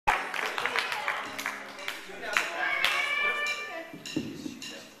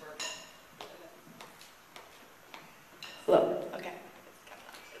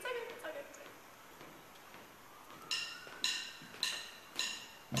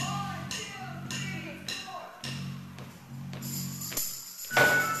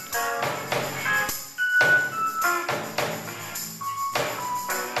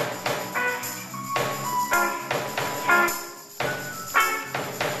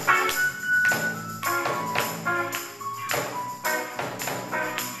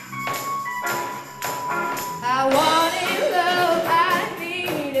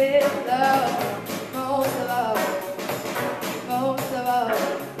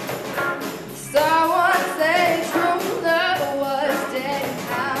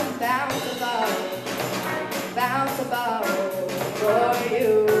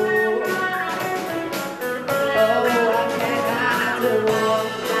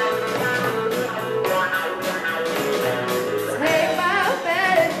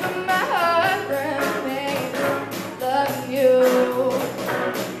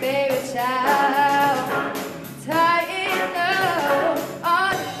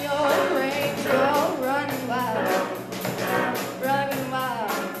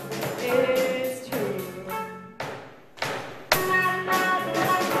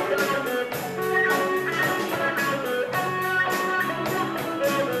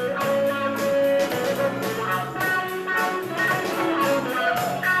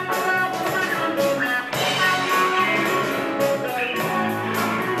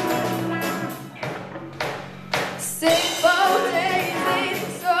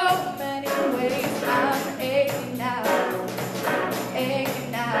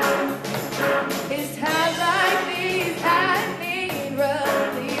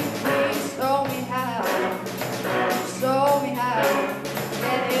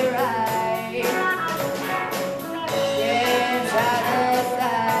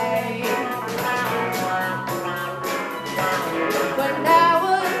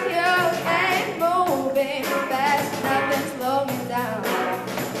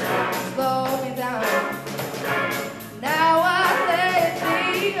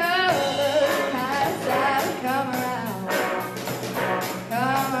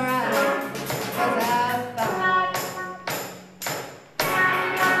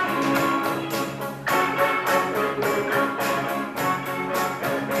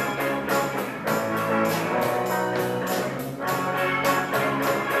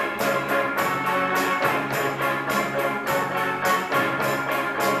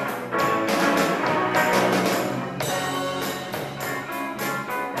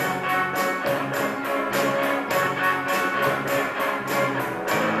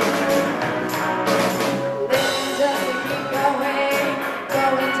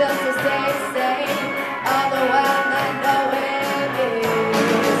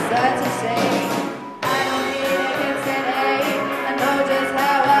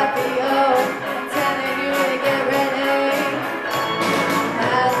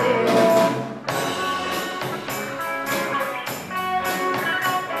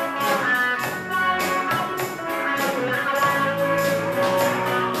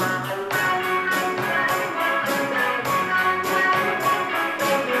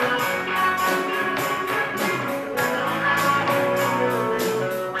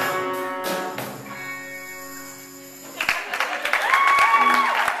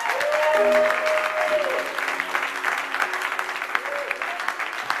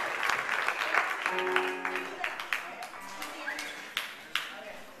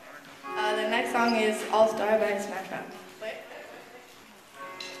song is All-Star by Smash Mouth.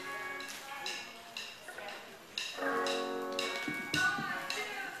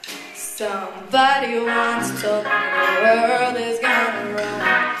 Somebody once told me the world is gonna run.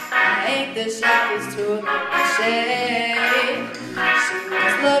 I ain't the sharpest tool in the shade. She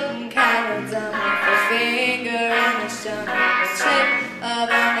was looking kinda dumb with her finger in the sun, in the shape of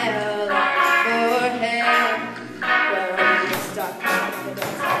an L on her forehead. Well, you start coming, you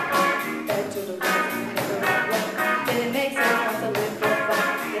don't stop coming. Back to the roots and hit the right way. Did it make sense not to live for fun?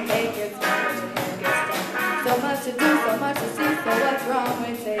 Your hate gets mad, but your head gets done. So much to do, so much to see, so what's wrong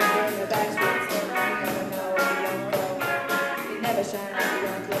with taking the back streets? You never know if you don't grow. You never shine if you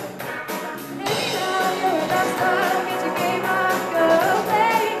don't glow. Hey now, you're a rock star, get your game on, go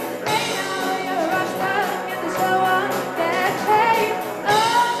play. Hey now, you're a rock star, get the show on, get paid.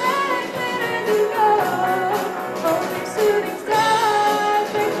 All that glitters is gold, only shooting stars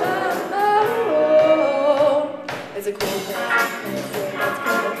break the mold. It's a cool thing, and it's great, that's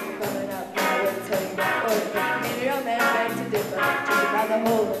cool. Coming up now, we'll tell you that order. Maybe your man begs to differ, just about the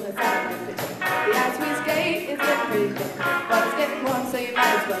hole in the side of the picture. The ice we skate is getting pretty thick, but it's getting warm, so you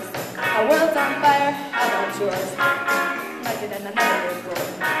might as well stick. Our world's on fire, how about yours? Like it and I never live for.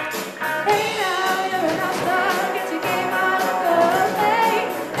 Hey now, you're a rock star, get your game on, go play.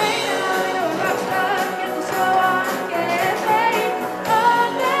 Hey now, you're a rock star, get the show on, get paid. All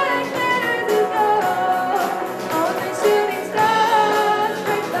that glitters is gold, only shooting stars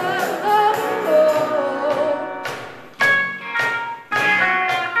break the mold.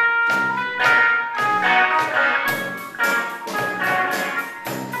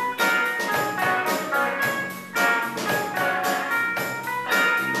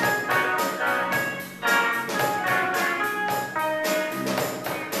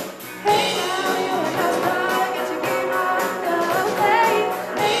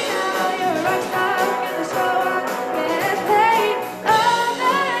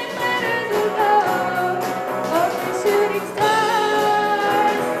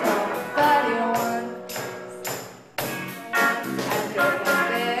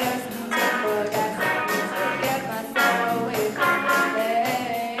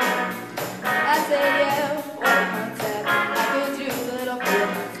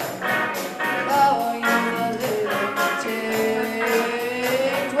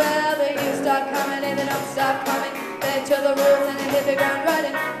 Stop coming, back to the rules and hit the ground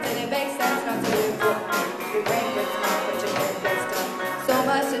running. Did it make sense not to live for? Your brain gets smart, but your head gets dumb. So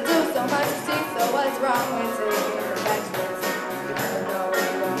much to do, so much to see, so what's wrong with it?